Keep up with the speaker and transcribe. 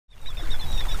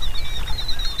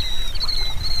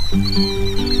Clouds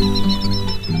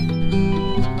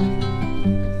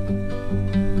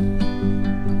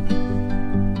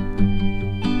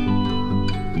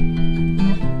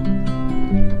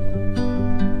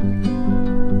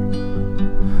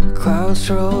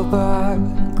roll by,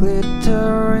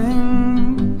 glittering.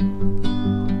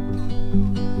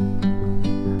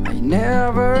 I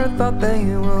never thought they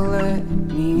would let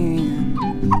me in.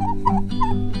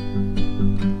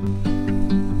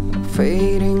 A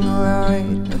fading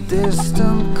light, a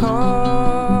distant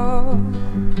call.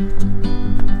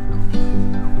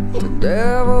 The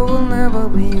devil will never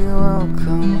be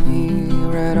welcome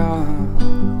here at all.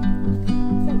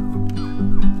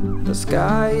 The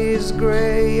sky is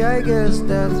gray, I guess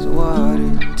that's what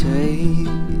it takes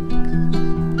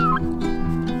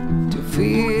to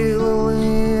feel a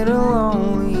little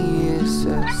lonely is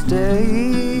a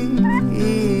state.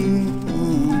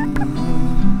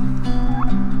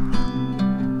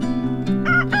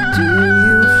 Do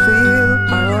you feel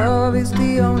our love is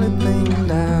the only thing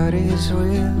that is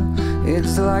real?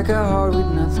 It's like a heart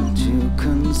with nothing to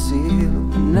conceal,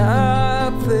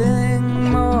 nothing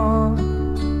more.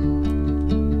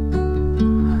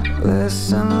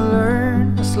 Lesson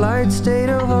learned, a slight state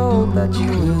of hope that you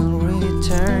will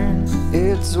return.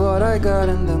 It's what I got,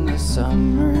 and then the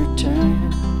summer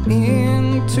turned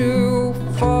into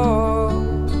fall.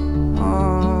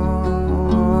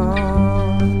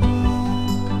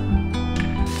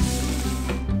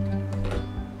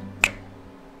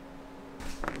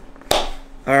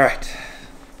 Alright,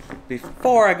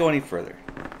 before I go any further,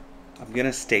 I'm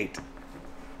gonna state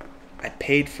I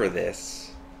paid for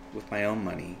this with my own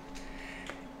money.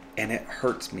 And it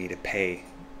hurts me to pay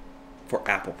for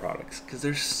Apple products because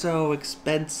they're so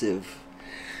expensive.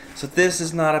 So this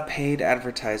is not a paid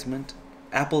advertisement.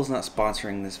 Apple is not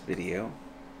sponsoring this video.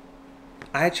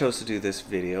 I chose to do this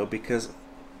video because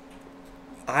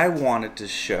I wanted to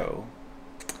show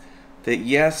that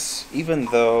yes, even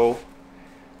though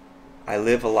I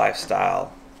live a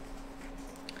lifestyle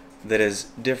that is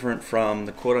different from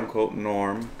the quote-unquote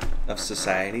norm of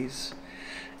societies,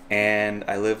 and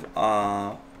I live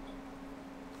on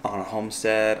a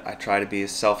homestead, I try to be as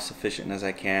self-sufficient as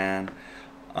I can,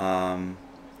 yada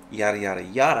yada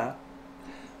yada,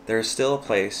 there's still a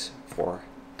place for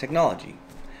technology.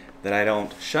 That I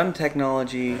don't shun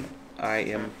technology, I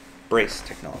embrace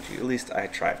technology, at least I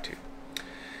try to.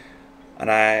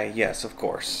 And yes, of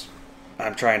course,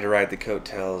 I'm trying to ride the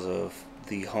coattails of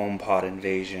the HomePod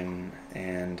invasion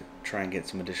and try and get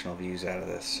some additional views out of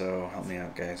this, so help me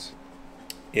out, guys.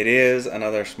 It is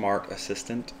another smart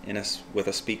assistant with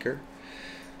a speaker,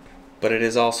 but it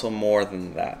is also more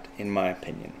than that, in my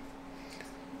opinion.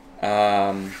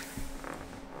 I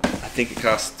think it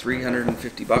costs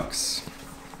 $350,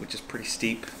 which is pretty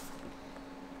steep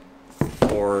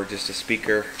for just a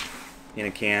speaker in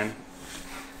a can.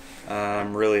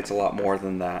 Really, it's a lot more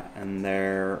than that, and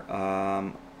there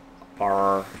are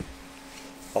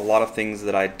a lot of things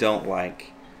that I don't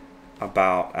like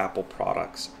about Apple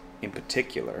products. In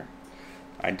particular,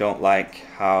 I don't like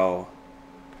how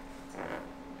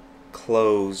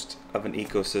closed of an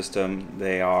ecosystem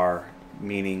they are,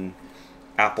 meaning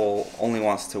Apple only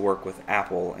wants to work with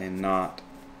Apple and not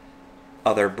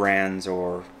other brands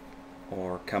or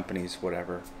companies,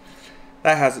 whatever.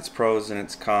 That has its pros and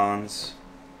its cons.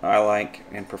 I like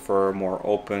and prefer a more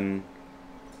open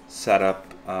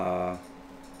setup,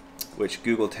 which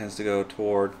Google tends to go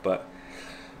toward, but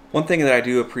one thing that I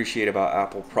do appreciate about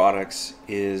Apple products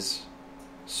is,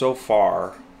 so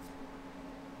far,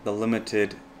 the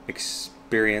limited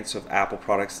experience of Apple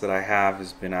products that I have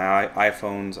has been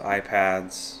iPhones,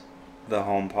 iPads, the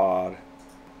HomePod.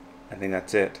 I think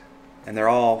that's it. And they're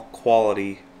all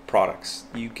quality products.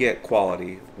 You get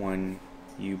quality when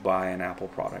you buy an Apple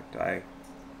product. I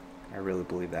really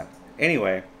believe that.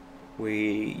 Anyway,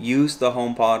 we use the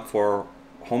HomePod for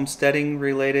homesteading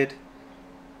related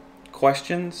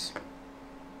questions.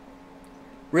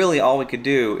 Really, all we could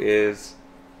do is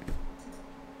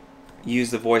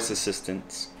use the voice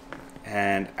assistants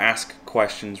and ask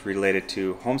questions related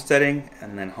to homesteading,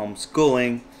 and then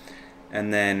homeschooling,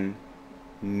 and then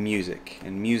music.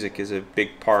 And music is a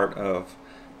big part of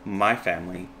my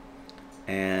family,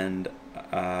 and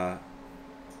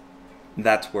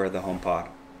that's where the HomePod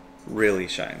really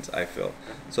shines, I feel.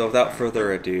 So without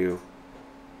further ado,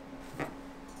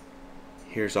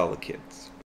 here's all the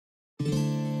kids.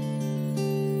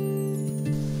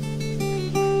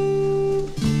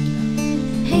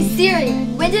 Hey Siri,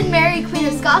 when did Mary, Queen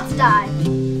of Scots, die?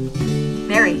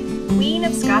 Mary, Queen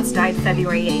of Scots, died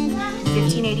February 8th,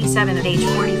 1587 at age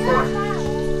 44.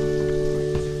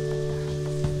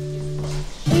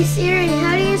 Hey Siri,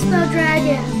 how do you spell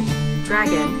dragon?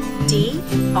 dragon.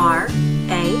 D-R-A-G-O-N.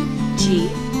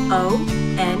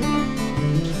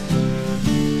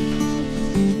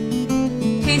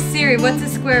 Hey Siri, what's the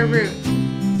square root?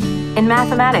 In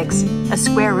mathematics, a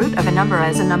square root of a number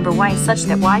is a number y such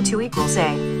that y2 equals a.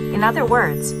 In other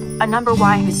words, a number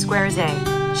y whose square is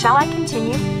a. Shall I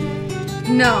continue?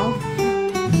 No.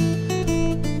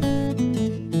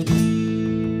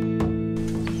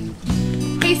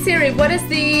 Hey Siri, what is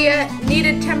the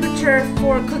needed temperature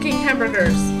for cooking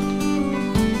hamburgers?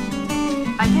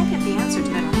 I can't get the answer to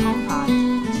that on HomePod.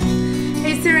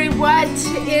 Hey Siri, what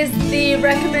is the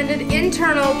recommended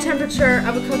internal temperature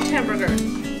of a cooked hamburger?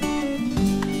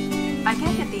 I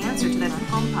can't get the answer to that on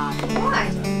HomePod. Why?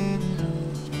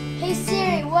 Hey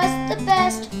Siri, what's the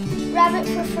best rabbit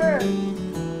for fur?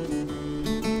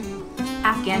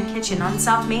 Afghan Kitchen on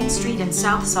South Main Street in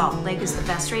South Salt Lake is the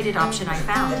best rated option I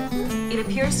found. It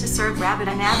appears to serve rabbit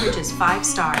and averages 5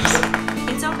 stars.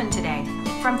 It's open today,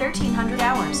 from 1,300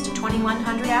 hours to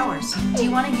 2,100 hours. Do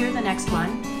you want to hear the next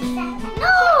one?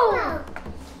 No!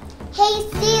 Hey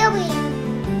Siri,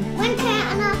 when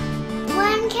can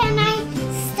I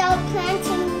start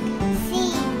planting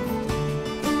seeds?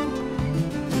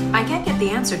 I can't get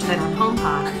the answer to that on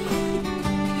HomePod.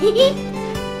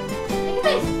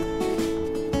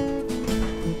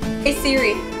 Hey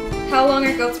Siri, how long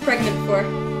are goats pregnant for?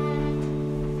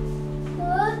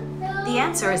 The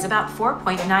answer is about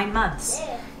 4.9 months.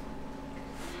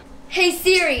 Hey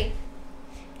Siri,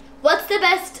 what's the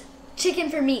best chicken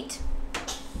for meat?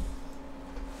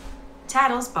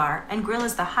 Tattles Bar and Grill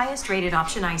is the highest rated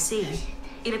option I see.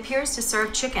 It appears to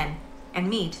serve chicken and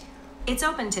meat. It's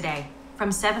open today,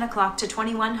 from 7 o'clock to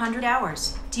 2,100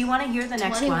 hours. Do you want to hear the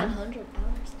next one? 2,100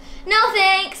 hours. No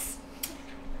thanks!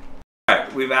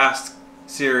 Alright, we've asked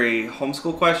Siri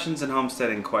homeschool questions and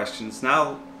homesteading questions.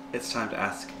 Now it's time to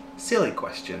ask silly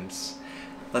questions.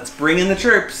 Let's bring in the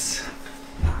troops.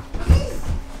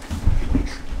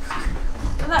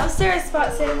 Well, that was Sarah's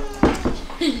spot, Sam.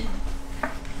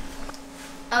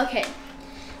 Okay.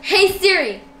 Hey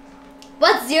Siri,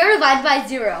 what's 0 divided by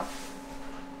 0?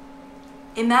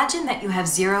 Imagine that you have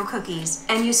 0 cookies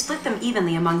and you split them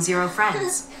evenly among 0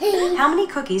 friends. How many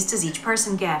cookies does each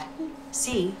person get?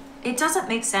 See, it doesn't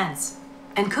make sense.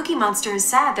 And Cookie Monster is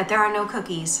sad that there are no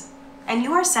cookies. And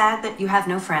you are sad that you have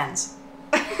no friends.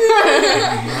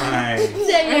 Nice. Is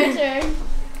that your turn?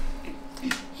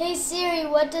 Hey Siri,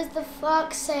 what does the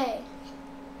fox say?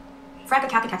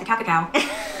 Fracka-cacka-cacka-cow.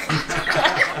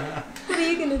 What are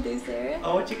you gonna do, Sarah?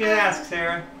 Oh, what you gonna ask,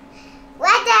 Sarah?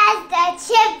 What does the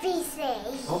chippy say?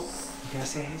 Oh, you gotta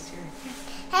say hey, Siri.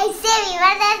 Hey Siri,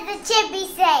 what does the chippy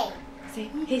say? Say,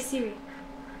 hey Siri.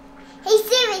 Hey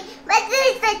Siri, what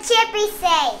does the chippy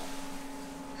say?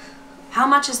 How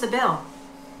much is the bill?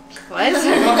 What?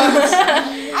 Siri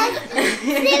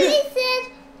said,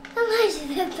 how much is the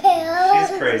bill?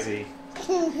 She's crazy.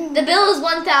 The bill is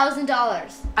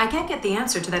 $1,000. I can't get the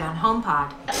answer to that on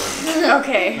HomePod.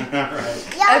 Okay.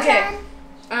 Alright. Your Okay.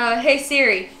 turn. Hey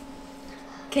Siri,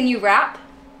 can you rap?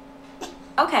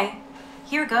 Okay,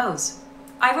 here goes.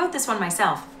 I wrote this one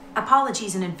myself.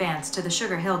 Apologies in advance to the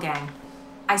Sugar Hill Gang.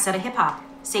 I said a hip-hop.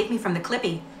 Save me from the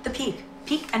clippy, the peak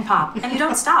and pop, and you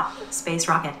don't stop. Space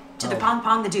rocket. To the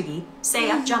pong the doogie. Say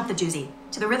up jump the doozy.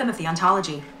 To the rhythm of the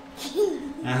ontology.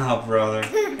 Oh, brother.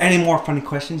 Any more funny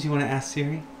questions you want to ask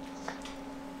Siri?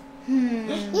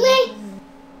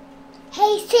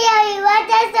 Hey Siri, what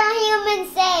does the human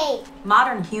say?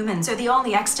 Modern humans are the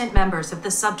only extant members of the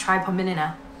subtribe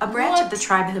Hominina, a branch of the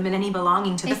tribe Hominini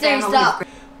belonging to the Hey, Siri, family stop. of...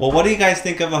 Well, what do you guys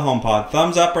think of a HomePod?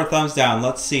 Thumbs up or thumbs down?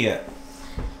 Let's see it.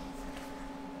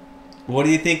 What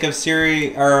do you think of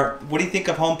Siri, or what do you think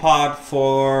of HomePod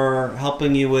for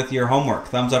helping you with your homework?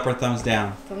 Thumbs up or thumbs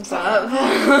down? Thumbs up.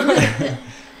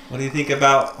 What do you think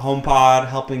about HomePod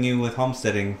helping you with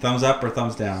homesteading? Thumbs up or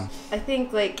thumbs down? I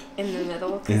think like in the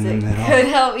middle, because In the it middle. could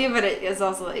help you, but it is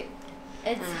also like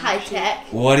It's high tech.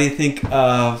 What do you think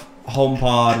of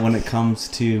HomePod when it comes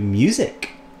to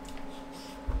music?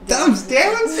 Thumbs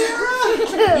down,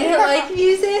 Sarah! you don't like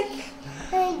music.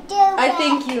 I do. I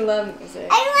think you love music.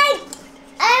 I like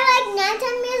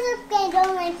nighttime music. I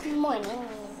don't like morning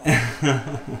music.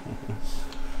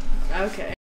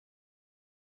 Okay.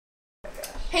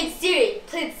 Hey Siri,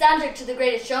 play the soundtrack to The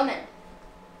Greatest Showman.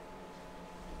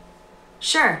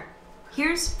 Sure.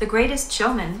 Here's The Greatest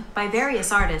Showman by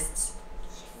various artists.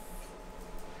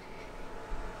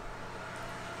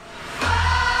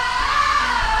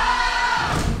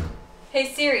 Hey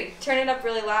Siri, turn it up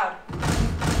really loud.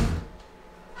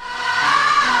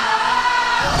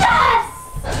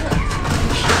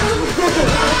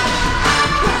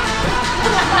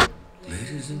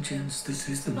 Ladies and gents, this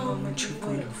is the moment you've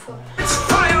waited for. It's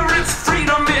fire, it's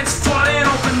freedom, it's flooding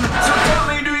open. So tell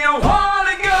me, do you want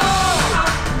to go?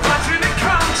 Watching it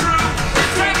come true,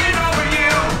 it's taking over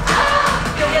you.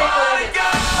 You want to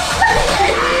go?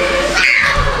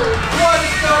 What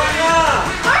is going on?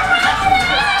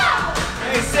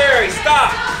 Hey Siri,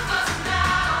 stop!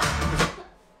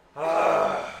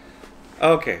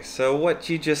 Okay, so what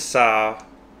you just saw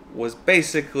was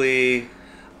basically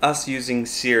us using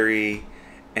Siri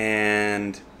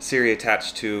and Siri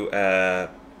attached to a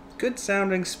good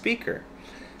sounding speaker.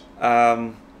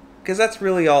 Because that's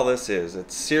really all this is.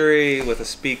 It's Siri with a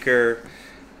speaker,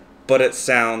 but it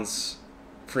sounds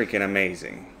freaking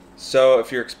amazing. So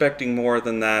if you're expecting more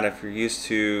than that, if you're used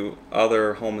to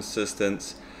other home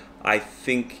assistants, I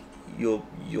think you'll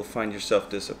find yourself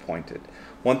disappointed.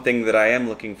 One thing that I am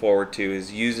looking forward to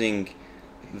is using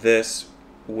this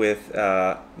with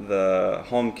the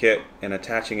home kit and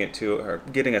attaching it to, or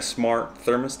getting a smart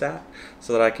thermostat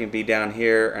so that I can be down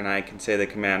here and I can say the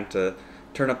command to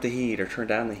turn up the heat or turn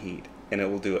down the heat and it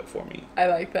will do it for me. I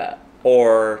like that.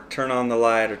 Or turn on the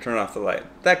light or turn off the light.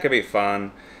 That could be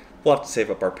fun. We'll have to save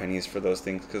up our pennies for those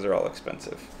things because they're all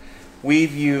expensive.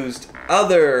 We've used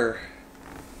other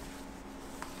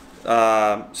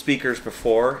speakers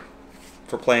before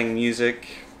for playing music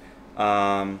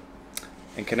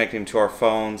and connecting to our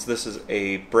phones. This is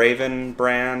a Braven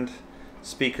brand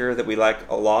speaker that we like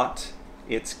a lot.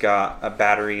 It's got a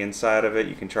battery inside of it.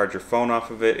 You can charge your phone off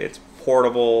of it. It's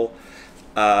portable.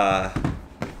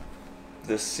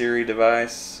 This Siri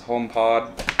device,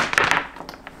 HomePod,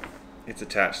 it's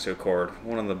attached to a cord.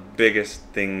 One of the biggest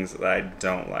things that I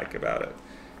don't like about it.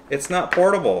 It's not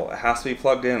portable. It has to be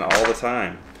plugged in all the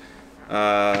time.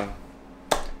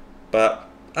 But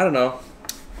I don't know.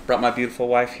 Brought my beautiful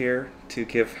wife here to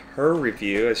give her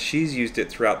review as she's used it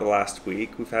throughout the last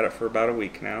week. We've had it for about a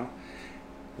week now.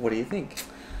 What do you think?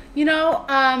 You know,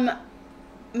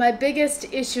 my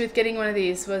biggest issue with getting one of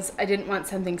these was I didn't want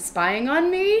something spying on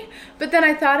me. But then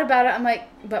I thought about it. I'm like,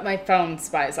 but my phone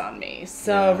spies on me.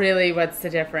 So really, what's the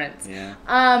difference? Yeah.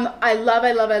 I love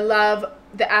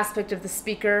the aspect of the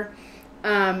speaker.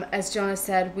 As Jonah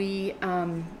said, we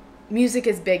music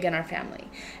is big in our family.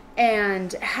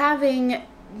 And having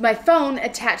my phone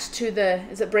attached to the,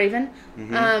 is it Braven?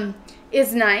 Mm-hmm.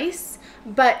 Is nice,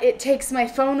 but it takes my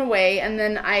phone away, and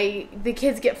then the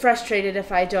kids get frustrated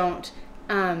if I don't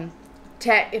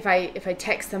if I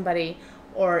text somebody,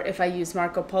 or if I use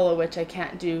Marco Polo, which I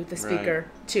can't do the speaker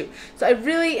too. So I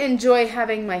really enjoy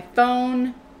having my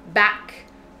phone back,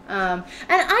 and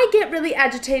I get really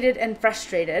agitated and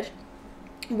frustrated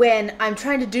when I'm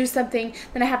trying to do something,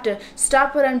 then I have to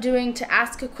stop what I'm doing to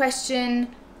ask a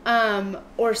question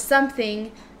or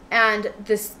something, and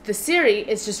the Siri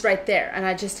is just right there, and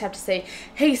I just have to say,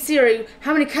 hey Siri,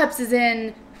 how many cups is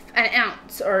in an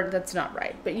ounce? Or that's not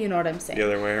right, but you know what I'm saying. The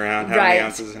other way around, how many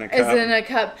ounces in a cup? Is in a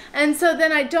cup. And so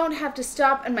then I don't have to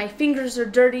stop, and my fingers are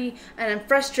dirty, and I'm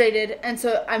frustrated, and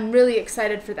so I'm really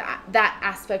excited for that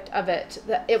aspect of it,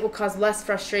 that it will cause less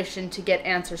frustration to get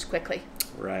answers quickly.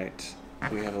 Right.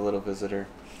 We have a little visitor.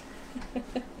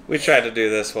 We tried to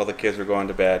do this while the kids were going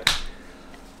to bed.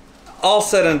 All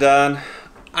said and done,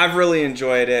 I've really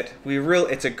enjoyed it.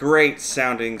 It's a great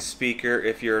sounding speaker.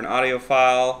 If you're an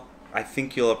audiophile, I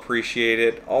think you'll appreciate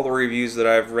it. All the reviews that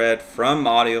I've read from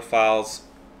audiophiles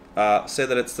say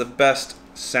that it's the best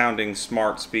sounding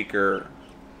smart speaker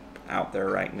out there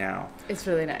right now. It's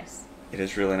really nice. It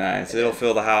is really nice. It'll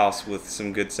fill the house with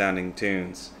some good sounding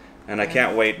tunes. And I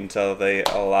can't wait until they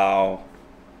allow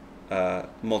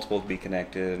multiple to be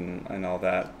connected and all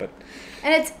that.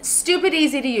 And it's stupid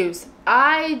easy to use.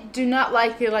 I do not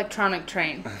like the electronic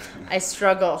train. I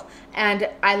struggle. And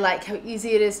I like how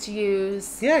easy it is to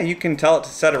use. Yeah, you can tell it to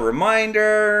set a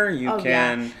reminder. You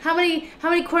can. Yeah. How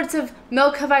many quarts of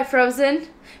milk have I frozen?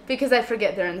 Because I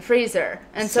forget they're in the freezer.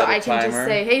 And so I can just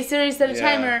say, hey Siri, set a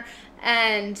timer.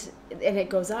 And it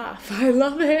goes off. I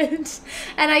love it.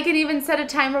 And I can even set a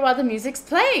timer while the music's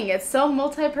playing. It's so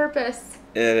multi-purpose.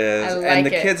 It is. I like and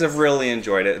the it. kids have really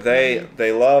enjoyed it.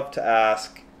 They love to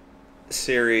ask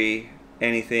Siri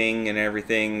anything and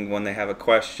everything when they have a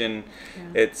question.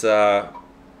 Yeah.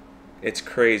 It's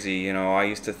crazy. You know, I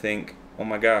used to think, oh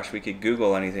my gosh, we could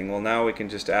Google anything. Well, now we can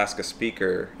just ask a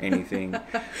speaker anything.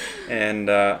 And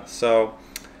so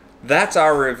that's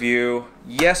our review.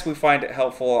 Yes, we find it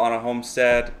helpful on a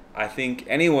homestead. I think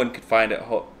anyone could find it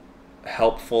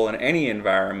helpful in any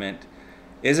environment.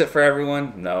 Is it for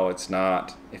everyone? No, it's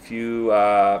not. If you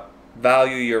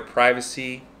value your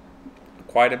privacy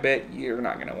quite a bit, you're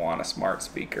not going to want a smart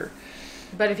speaker.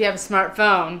 But if you have a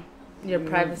smartphone, your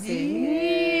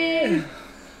privacy. Yeah.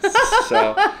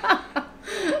 So,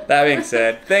 That being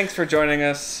said, thanks for joining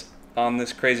us on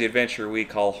this crazy adventure we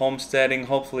call homesteading.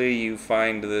 Hopefully you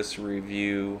find this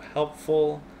review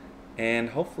helpful,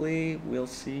 and hopefully we'll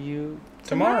see you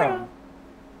tomorrow.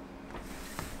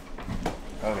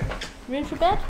 Okay. Ready for bed?